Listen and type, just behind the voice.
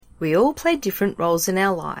We all play different roles in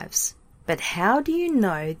our lives, but how do you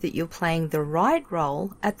know that you're playing the right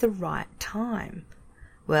role at the right time?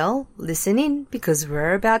 Well, listen in because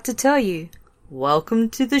we're about to tell you.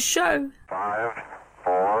 Welcome to the show. 5,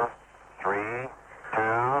 4, 3, 2,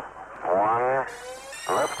 1,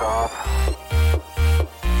 lift off.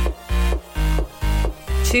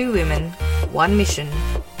 Two women, one mission,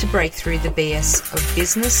 to break through the BS of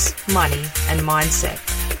business, money and mindset,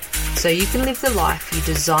 so you can live the life you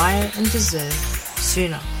desire and deserve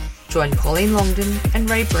sooner. Join Pauline Longdon and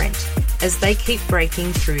Rae Brent as they keep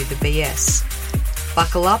breaking through the BS.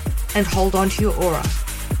 Buckle up and hold on to your aura.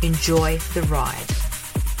 Enjoy the ride.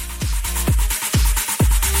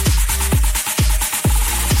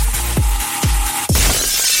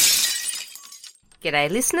 G'day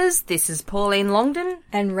listeners, this is Pauline Longdon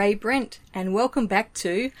and Rae Brent, and welcome back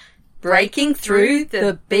to Breaking Through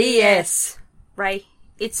the BS. Rae,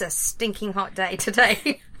 it's a stinking hot day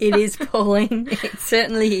today. It is, Pauline. It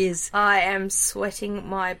certainly is. I am sweating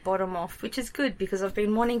my bottom off, which is good because I've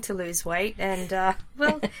been wanting to lose weight and,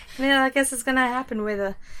 I guess it's going to happen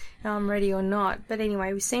whether I'm ready or not. But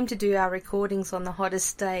anyway, we seem to do our recordings on the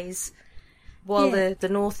hottest days while the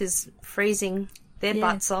north is freezing their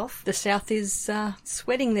butts off. The south is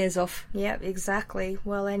sweating theirs off. Yep, exactly.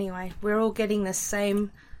 Well, anyway, we're all getting the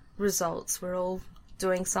same results. We're all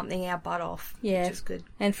doing something our butt off, which is good.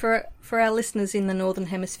 And for our listeners in the Northern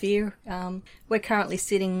Hemisphere, we're currently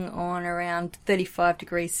sitting on around 35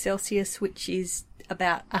 degrees Celsius, which is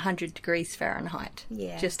about 100 degrees Fahrenheit,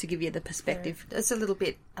 just to give you the perspective. It's a little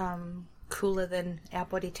bit cooler than our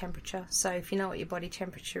body temperature, so if you know what your body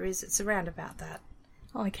temperature is, it's around about that.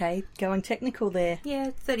 Okay, going technical there. Yeah,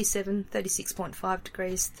 36.5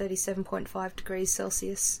 degrees, 37.5 degrees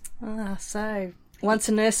Celsius. So once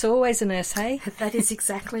a nurse, always a nurse, hey? That is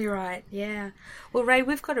exactly right, yeah. Well, Rae,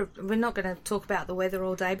 we're not going to talk about the weather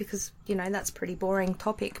all day because, that's a pretty boring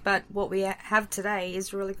topic, but what we have today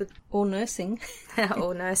is really good. Or nursing.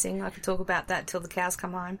 Or nursing. I could talk about that till the cows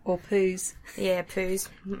come home. Or poos. Yeah, poos.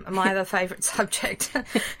 My other favourite subject.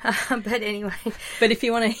 But anyway. But if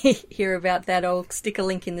you want to hear about that, I'll stick a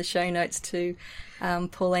link in the show notes to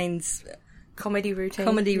Pauline's comedy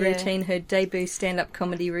routine, her debut stand-up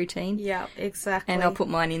comedy routine. Yeah, exactly. And I'll put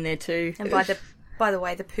mine in there too. And by the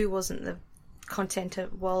way, the poo wasn't the content.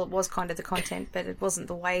 Well, it was kind of the content, but it wasn't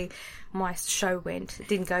the way my show went. It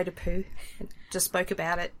didn't go to poo. It just spoke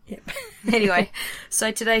about it. Yep. Anyway,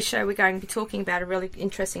 so today's show we're going to be talking about a really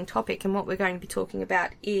interesting topic, and what we're going to be talking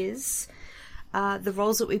about is the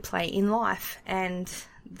roles that we play in life and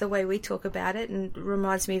the way we talk about it. And it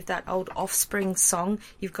reminds me of that old Offspring song,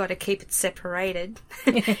 you've got to keep it separated.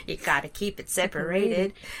 You got to keep it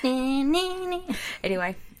separated.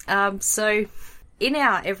 Anyway, so in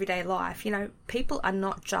our everyday life, people are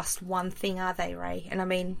not just one thing, are they, Rae? And I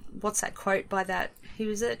mean, what's that quote by that? Who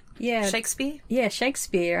is it? Yeah. Shakespeare? Yeah,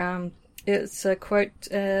 Shakespeare. It's a quote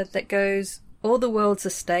that goes, "All the world's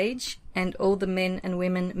a stage, and all the men and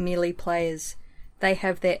women merely players. They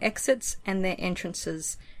have their exits and their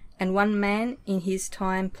entrances, and one man in his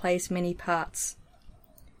time plays many parts."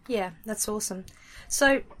 Yeah, that's awesome.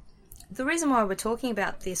 So the reason why we're talking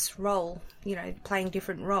about this role, playing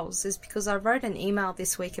different roles, is because I wrote an email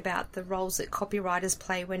this week about the roles that copywriters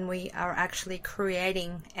play when we are actually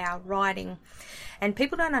creating our writing. And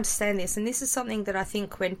people don't understand this, and this is something that I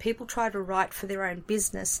think when people try to write for their own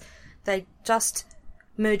business, they just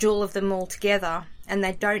merge all of them all together, and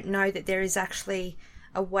they don't know that there is actually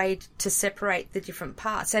a way to separate the different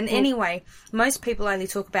parts. And anyway, most people only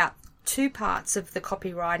talk about two parts of the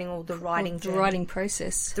copywriting or the writing journey. The writing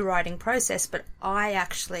process. The writing process, but I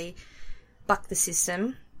actually buck the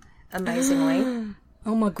system amazingly.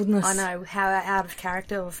 Oh my goodness. I know, how out of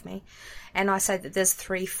character of me. And I say that there's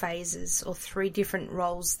 3 phases or 3 different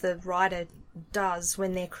roles the writer does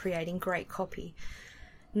when they're creating great copy.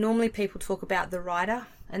 Normally people talk about the writer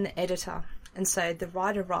and the editor. And so the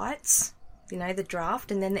writer writes, the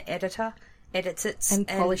draft, and then the editor edits it and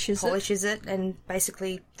polishes it and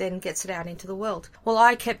basically then gets it out into the world. Well,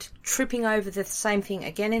 I kept tripping over the same thing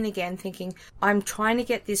again and again, thinking, I'm trying to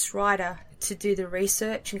get this writer to do the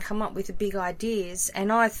research and come up with the big ideas,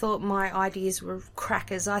 and I thought my ideas were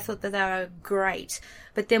crackers. I thought that they were great.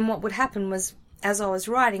 But then what would happen was, as I was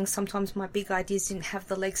writing, sometimes my big ideas didn't have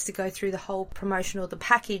the legs to go through the whole promotion or the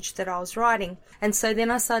package that I was writing. And so then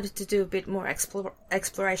I started to do a bit more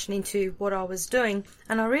exploration into what I was doing,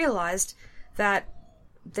 and I realised that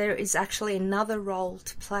there is actually another role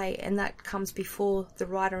to play, and that comes before the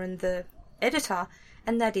writer and the editor,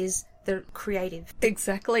 and that is the creative.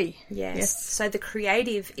 Exactly. Yes. So the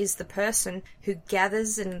creative is the person who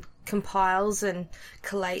gathers and compiles and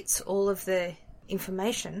collates all of the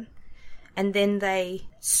information, and then they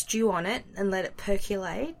stew on it and let it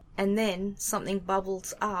percolate, and then something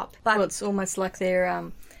bubbles up. But Well, it's almost like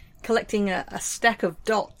they're collecting a stack of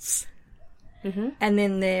dots, and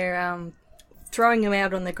then they're throwing them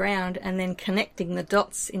out on the ground and then connecting the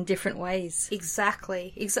dots in different ways.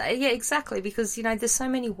 Exactly. Yeah, exactly. Because, there's so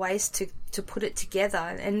many ways to put it together,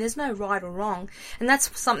 and there's no right or wrong. And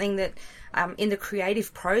that's something that in the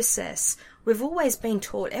creative process, we've always been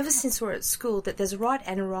taught, ever since we're at school, that there's a right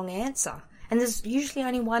and a wrong answer. And there's usually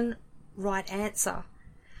only one right answer.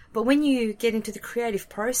 But when you get into the creative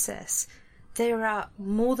process, there are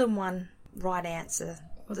more than one right answer.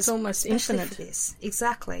 It's almost Especially infinite. for this.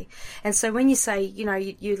 Exactly. And so when you say,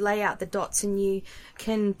 you lay out the dots and you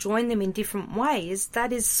can join them in different ways,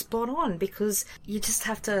 that is spot on, because you just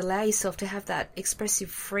have to allow yourself to have that expressive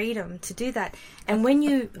freedom to do that. And when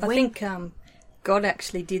you... I think God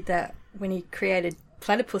actually did that when he created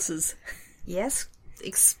platypuses. Yes,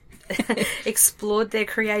 explored their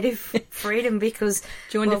creative freedom because...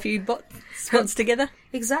 Joined a few spots together.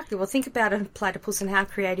 Exactly. Well, think about a platypus and how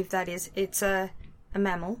creative that is. It's a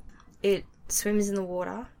mammal. It swims in the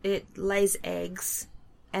water. It lays eggs,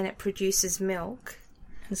 and it produces milk.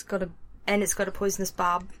 It's got a poisonous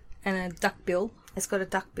barb. and a duck bill. It's got a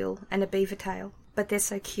duck bill and a beaver tail. But they're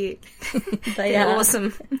so cute. They're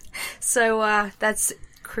awesome. So that's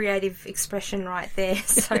creative expression right there.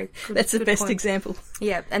 So that's the best point. example.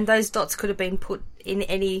 Yeah, and those dots could have been put in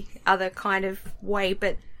any other kind of way,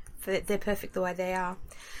 but they're perfect the way they are.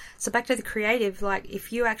 So back to the creative, like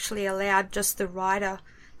if you actually allowed just the writer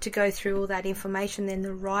to go through all that information, then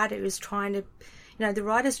the writer is trying to, the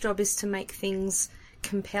writer's job is to make things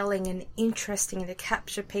compelling and interesting and to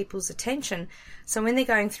capture people's attention. So when they're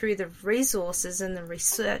going through the resources and the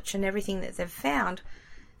research and everything that they've found,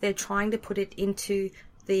 they're trying to put it into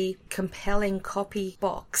the compelling copy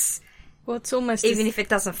box. Well, it's almost even if it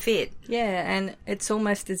doesn't fit. Yeah, and it's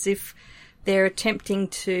almost as if they're attempting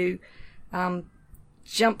to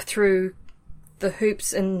jump through the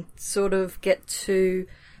hoops and sort of get to,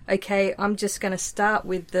 okay, I'm just going to start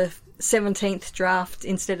with the 17th draft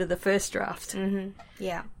instead of the first draft. Mm-hmm.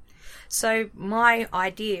 Yeah. So my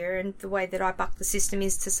idea and the way that I buck the system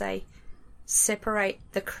is to say, separate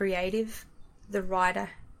the creative, the writer,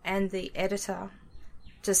 and the editor.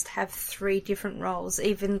 Just have 3 different roles.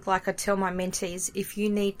 Even like I tell my mentees, if you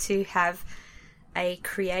need to have a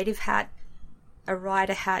creative hat, a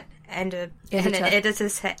writer hat, and an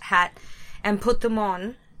editor's hat, and put them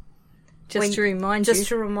on, just to remind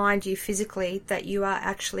you physically that you are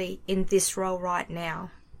actually in this role right now,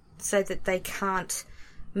 so that they can't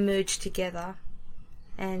merge together.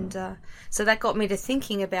 And so that got me to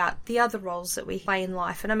thinking about the other roles that we play in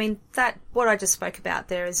life. And I mean, that what I just spoke about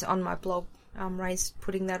there is on my blog. Ray's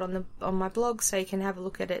putting that on my blog, so you can have a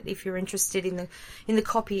look at it if you're interested in the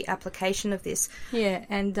copy application of this. Yeah,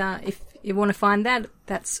 and if you want to find that,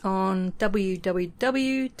 that's on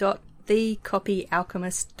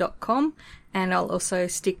www.thecopyalchemist.com, and I'll also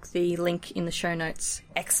stick the link in the show notes.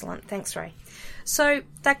 Excellent, thanks, Ray. So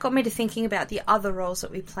that got me to thinking about the other roles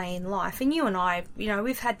that we play in life. And you and I,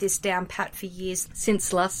 we've had this down pat for years.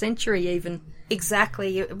 Since last century, even.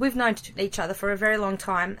 Exactly. We've known each other for a very long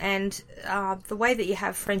time, and the way that you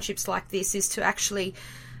have friendships like this is to actually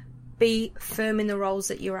be firm in the roles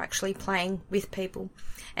that you're actually playing with people.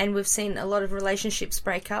 And we've seen a lot of relationships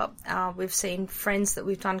break up. We've seen friends that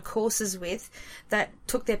we've done courses with that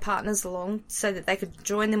took their partners along so that they could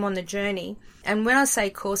join them on the journey. And when I say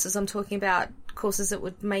courses, I'm talking about courses that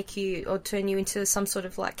would make you or turn you into some sort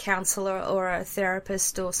of like counsellor or a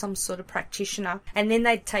therapist or some sort of practitioner. And then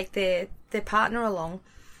they'd take their partner along,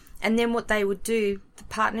 and then what they would do, the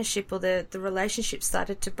partnership or the relationship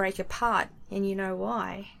started to break apart. And you know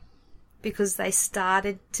why? Because they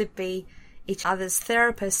started to be each other's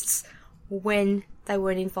therapists when they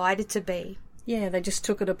weren't invited to be. Yeah, they just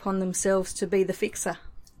took it upon themselves to be the fixer.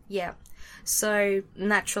 Yeah. So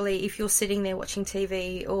naturally, if you're sitting there watching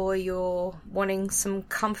TV or you're wanting some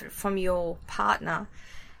comfort from your partner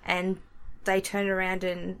and they turn around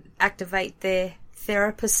and activate their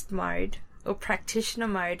therapist mode or practitioner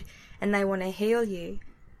mode and they want to heal you,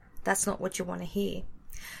 that's not what you want to hear.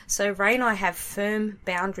 So Ray and I have firm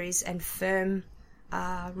boundaries and firm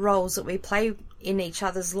roles that we play in each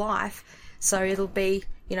other's life. So it'll be,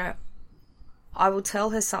 I will tell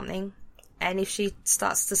her something, and if she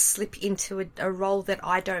starts to slip into a role that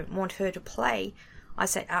I don't want her to play, I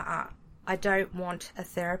say, I don't want a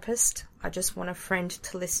therapist. I just want a friend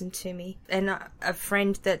to listen to me, and a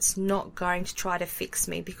friend that's not going to try to fix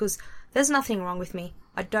me, because there's nothing wrong with me.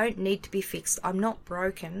 I don't need to be fixed. I'm not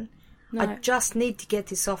broken. No. I just need to get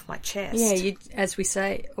this off my chest. Yeah, as we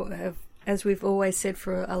say, as we've always said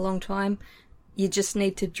for a long time, you just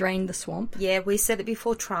need to drain the swamp. Yeah, we said it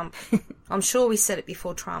before Trump. I'm sure we said it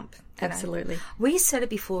before Trump. Absolutely. We said it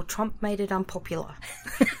before Trump made it unpopular.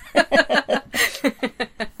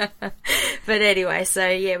 But anyway, so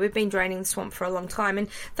yeah, we've been draining the swamp for a long time. And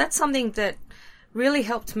that's something that really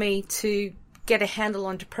helped me to get a handle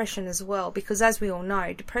on depression as well. Because as we all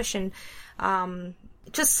know, depression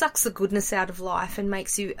just sucks the goodness out of life and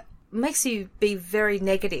makes you be very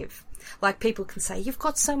negative. Like people can say, you've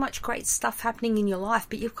got so much great stuff happening in your life,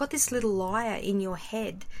 but you've got this little liar in your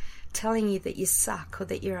head telling you that you suck or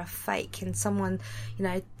that you're a fake and someone,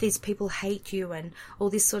 these people hate you and all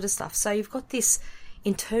this sort of stuff. So you've got this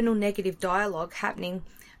internal negative dialogue happening.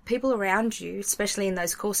 People around you, especially in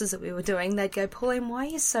those courses that we were doing, they'd go, Pauline, why are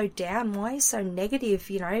you so down? Why are you so negative?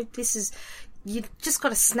 You just got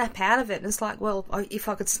to snap out of it. And it's like, well, if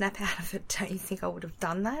I could snap out of it, don't you think I would have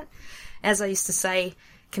done that? As I used to say,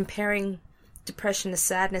 comparing depression to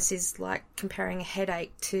sadness is like comparing a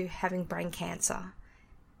headache to having brain cancer.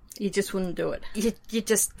 You just wouldn't do it.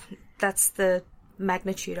 That's the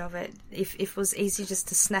magnitude of it. If it was easy just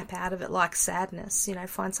to snap out of it like sadness,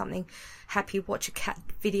 find something happy, watch a cat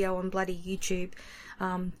video on bloody YouTube,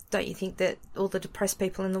 don't you think that all the depressed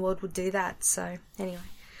people in the world would do that? So anyway.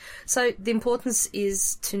 So the importance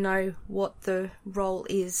is to know what the role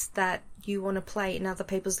is that you want to play in other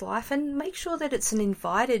people's life and make sure that it's an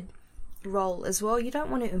invited role as well. You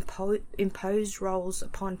don't want to impose roles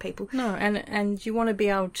upon people. No, and you want to be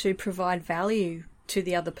able to provide value to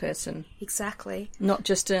the other person. Exactly. Not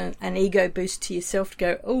just an ego boost to yourself to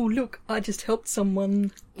go, oh, look, I just helped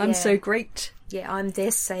someone. I'm so great. Yeah, I'm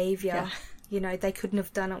their saviour. Yeah. They couldn't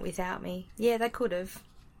have done it without me. Yeah, they could have.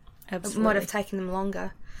 Absolutely. It might have taken them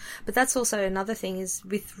longer. But that's also another thing is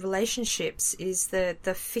with relationships is the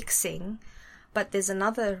fixing. But there's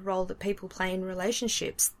another role that people play in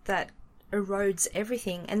relationships that erodes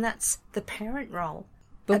everything, and that's the parent role.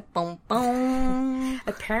 Boom, boom, boom.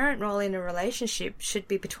 A parent role in a relationship should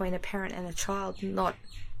be between a parent and a child, not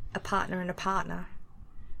a partner and a partner.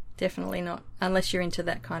 Definitely not, unless you're into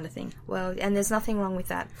that kind of thing. Well, and there's nothing wrong with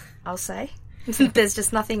that, I'll say. There's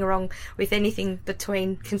just nothing wrong with anything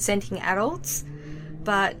between consenting adults.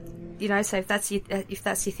 But, so if that's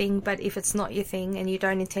your thing, but if it's not your thing and you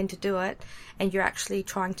don't intend to do it and you're actually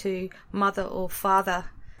trying to mother or father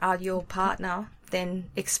your partner, then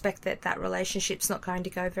expect that relationship's not going to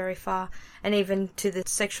go very far. And even to the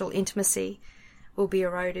sexual intimacy will be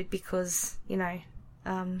eroded because,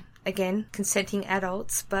 again, consenting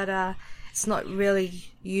adults, but it's not really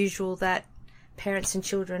usual that parents and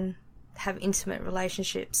children have intimate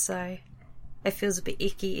relationships. So it feels a bit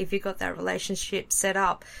icky if you've got that relationship set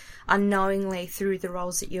up unknowingly through the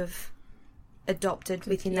roles that you've adopted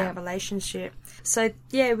within that relationship. So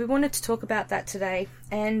yeah, we wanted to talk about that today.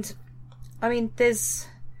 And I mean, there's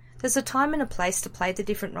a time and a place to play the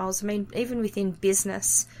different roles. I mean, even within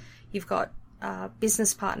business, you've got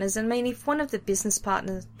business partners. I mean, if one of the business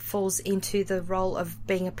partners falls into the role of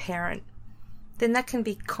being a parent, then that can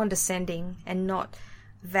be condescending and not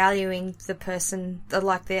valuing the person,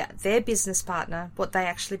 like their business partner, what they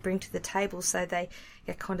actually bring to the table. So they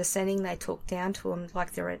get condescending, they talk down to them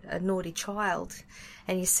like they're a naughty child,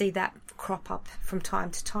 and you see that crop up from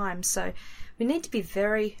time to time. So we need to be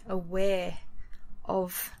very aware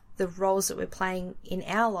of the roles that we're playing in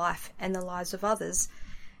our life and the lives of others.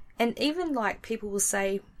 And even like people will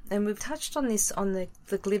say, and we've touched on this on the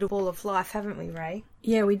glitter ball of life, haven't we, Ray?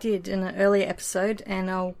 Yeah, we did in an earlier episode,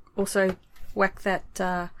 and I'll also whack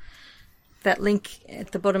that link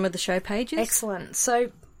at the bottom of the show pages. Excellent.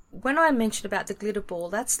 So when I mentioned about the glitter ball,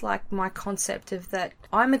 that's like my concept of that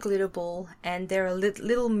I'm a glitter ball and there are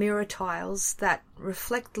little mirror tiles that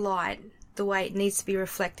reflect light the way it needs to be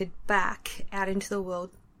reflected back out into the world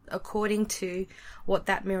according to what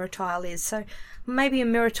that mirror tile is. So maybe a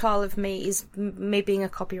mirror tile of me is me being a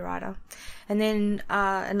copywriter, and then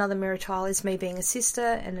another mirror tile is me being a sister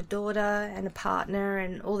and a daughter and a partner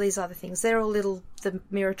and all these other things. They're all the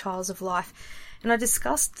mirror tiles of life. And I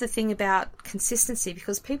discussed the thing about consistency,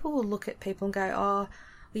 because people will look at people and go, oh, well,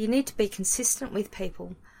 you need to be consistent with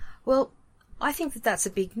people. Well, I think that that's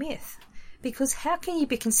a big myth, because how can you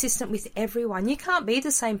be consistent with everyone? You can't be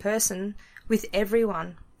the same person with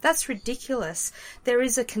everyone. That's ridiculous. There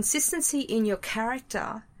is a consistency in your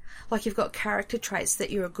character. Like you've got character traits that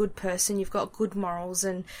you're a good person, you've got good morals,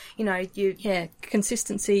 and, Yeah,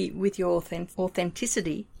 consistency with your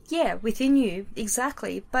authenticity. Yeah, within you,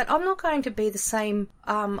 exactly. But I'm not going to be the same,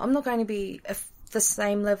 I'm not going to be the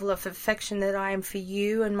same level of affection that I am for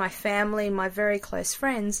you and my family and my very close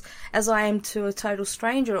friends as I am to a total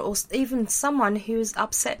stranger, or even someone who's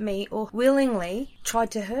upset me or willingly tried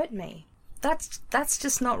to hurt me. that's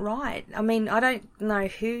just not right. I mean, I don't know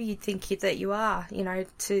who you think that you are, you know,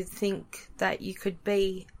 to think that you could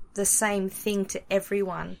be the same thing to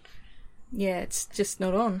everyone. Yeah, it's just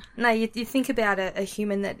not on. No, you think about a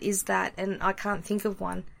human that is that, and I can't think of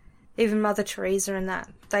one. Even Mother Teresa and that,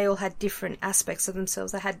 they all had different aspects of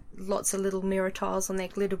themselves. They had lots of little mirror tiles on their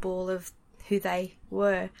glitter ball of who they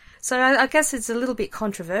were. So I guess it's a little bit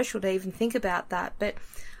controversial to even think about that, but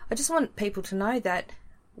I just want people to know that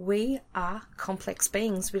we are complex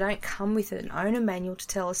beings. We don't come with an owner manual to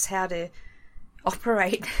tell us how to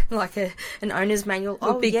operate, like an owner's manual. It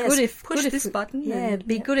would be good if push this button. Yeah, it'd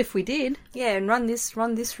be good if we did. Yeah, and run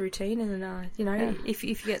this routine, and you know, if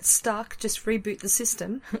you get stuck, just reboot the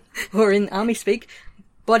system. Or in army speak,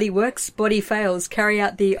 body works, body fails. Carry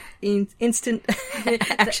out the instant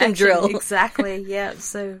action drill. Exactly. Yeah.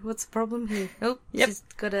 So what's the problem here? Oh, she's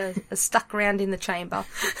got a stuck round in the chamber.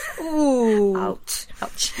 Ooh, ouch,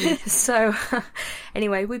 ouch. So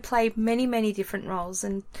anyway, we play many different roles,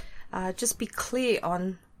 and just be clear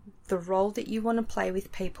on the role that you want to play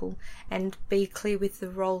with people, and be clear with the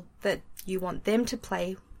role that you want them to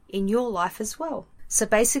play in your life as well. So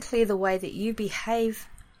basically, the way that you behave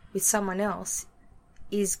with someone else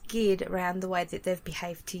is geared around the way that they've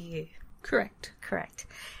behaved to you. Correct.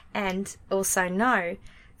 And also know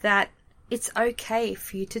that it's okay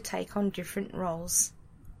for you to take on different roles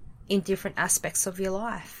in different aspects of your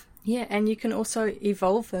life. Yeah, and you can also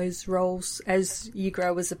evolve those roles as you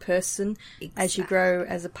grow as a person, as you grow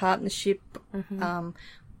as a partnership,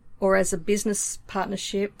 or as a business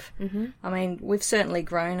partnership. I mean, we've certainly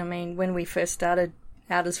grown. I mean, when we first started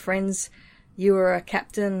out as friends, you were a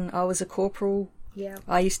captain, I was a corporal. Yeah.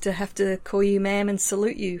 I used to have to call you ma'am and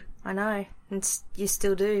salute you. I know, and you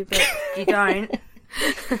still do, but you don't.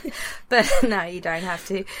 But no, you don't have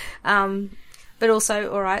to. But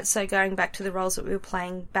also, all right, so going back to the roles that we were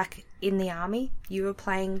playing back in the army, you were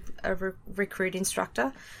playing a recruit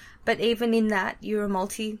instructor, but even in that, you're a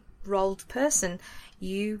multi-rolled person.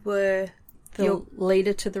 You were the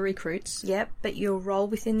leader to the recruits. Yep, but your role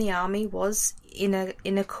within the army was in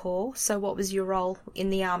a corps. So what was your role in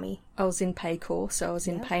the army? I was in pay corps, so I was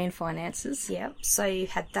in pay and finances. Yep, so you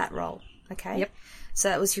had that role, okay? Yep. So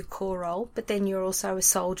that was your core role, but then you're also a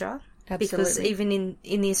soldier. Absolutely. Because even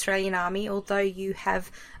in the Australian Army, although you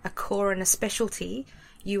have a core and a specialty,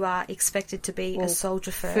 you are expected to be a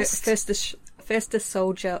soldier first. First a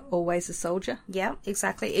soldier, always a soldier. Yeah,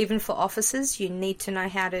 exactly. Even for officers, you need to know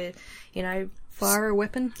how to, you know... Fire a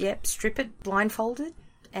weapon. Yep, strip it blindfolded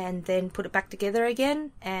and then put it back together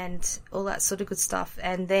again and all that sort of good stuff.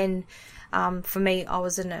 And then, for me, I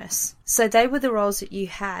was a nurse. So they were the roles that you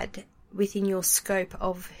had within your scope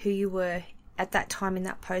of who you were at that time in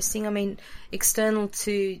that posting. I mean, external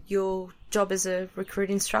to your job as a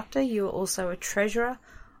recruit instructor, you were also a treasurer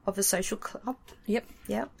of a social club. Yep.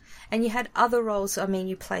 And you had other roles. I mean,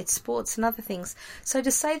 you played sports and other things. So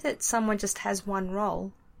to say that someone just has one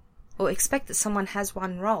role, or expect that someone has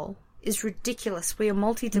one role, is ridiculous. We are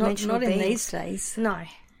multidimensional not beings. In these days. No.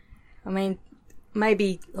 I mean,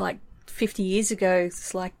 maybe like 50 years ago,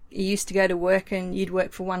 it's like you used to go to work and you'd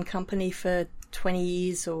work for one company for 20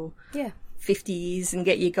 years or 50 years and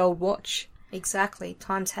get your gold watch. Exactly.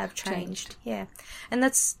 Times have changed. Yeah. And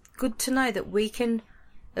that's good to know that we can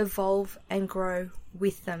evolve and grow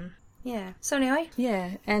with them. Yeah. So anyway.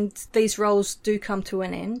 Yeah. And these roles do come to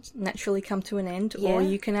an end, naturally come to an end, or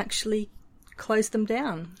you can actually close them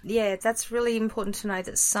down. Yeah, that's really important to know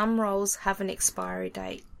that some roles have an expiry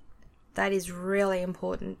date. That is really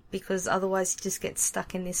important because otherwise you just get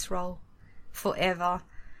stuck in this role forever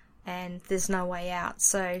and there's no way out.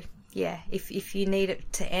 So yeah, if you need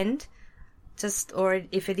it to end, or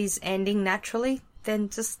if it is ending naturally, then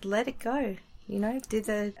just let it go. You know, do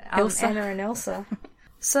the Anna and Elsa.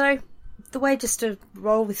 So the way just to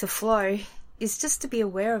roll with the flow is just to be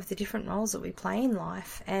aware of the different roles that we play in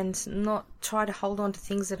life and not try to hold on to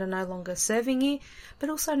things that are no longer serving you, but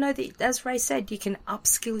also know that, as Ray said, you can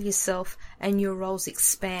upskill yourself and your roles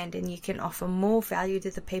expand and you can offer more value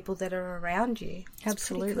to the people that are around you.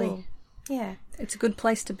 Absolutely. Cool. Yeah. It's a good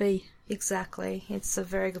place to be. Exactly. It's a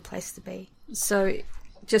very good place to be. So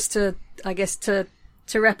just to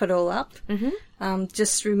wrap it all up,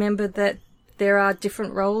 just remember that there are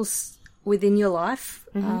different roles within your life,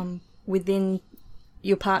 within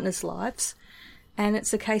your partner's lives, and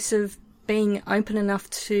it's a case of being open enough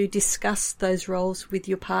to discuss those roles with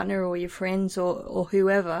your partner or your friends or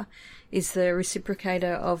whoever is the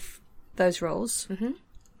reciprocator of those roles,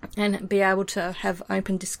 and be able to have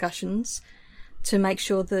open discussions to make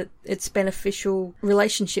sure that it's beneficial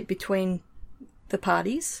relationship between the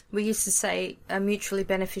parties. We used to say a mutually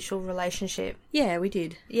beneficial relationship. Yeah, we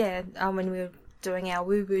did. Yeah, when we were doing our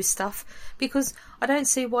woo-woo stuff. Because I don't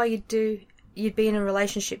see why you'd be in a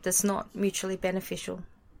relationship that's not mutually beneficial.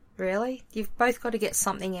 Really? You've both got to get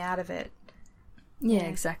something out of it. Yeah,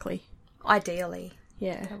 exactly. Ideally.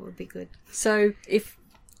 Yeah. That would be good. So if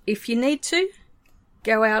you need to,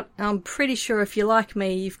 go out. I'm pretty sure if you're like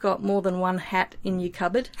me, you've got more than one hat in your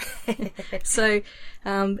cupboard. So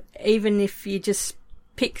even if you just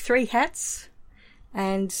pick 3 hats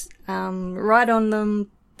and write on them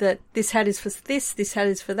that this hat is for this hat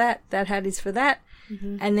is for that hat is for that,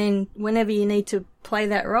 and then whenever you need to play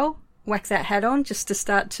that role, whack that hat on just to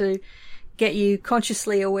start to get you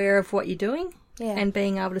consciously aware of what you're doing. Yeah. And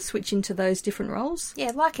being able to switch into those different roles.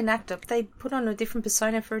 Yeah, like an actor. They put on a different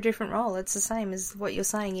persona for a different role. It's the same as what you're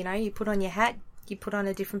saying, you know. You put on your hat, you put on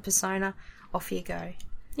a different persona, off you go.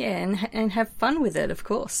 Yeah, and have fun with it, of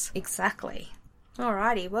course. Exactly.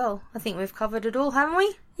 Alrighty, well, I think we've covered it all, haven't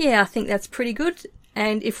we? Yeah, I think that's pretty good.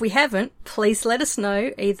 And if we haven't, please let us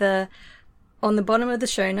know either on the bottom of the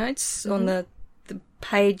show notes, on the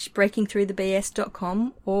page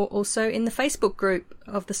breakingthroughthebs.com, or also in the Facebook group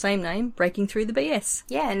of the same name, Breaking Through the BS.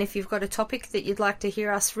 Yeah, and if you've got a topic that you'd like to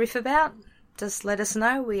hear us riff about, just let us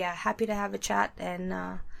know. We are happy to have a chat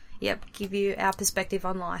and, give you our perspective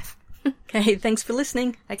on life. Okay, thanks for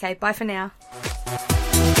listening. Okay, bye for now.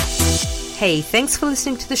 Hey, thanks for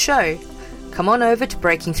listening to the show. Come on over to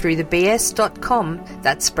breakingthroughthebs.com.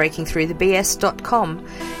 That's breakingthroughthebs.com.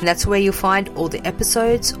 And that's where you'll find all the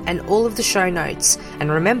episodes and all of the show notes.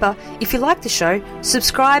 And remember, if you like the show,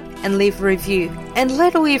 subscribe and leave a review. And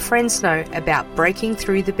let all your friends know about Breaking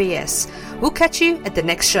Through the BS. We'll catch you at the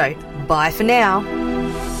next show. Bye for now.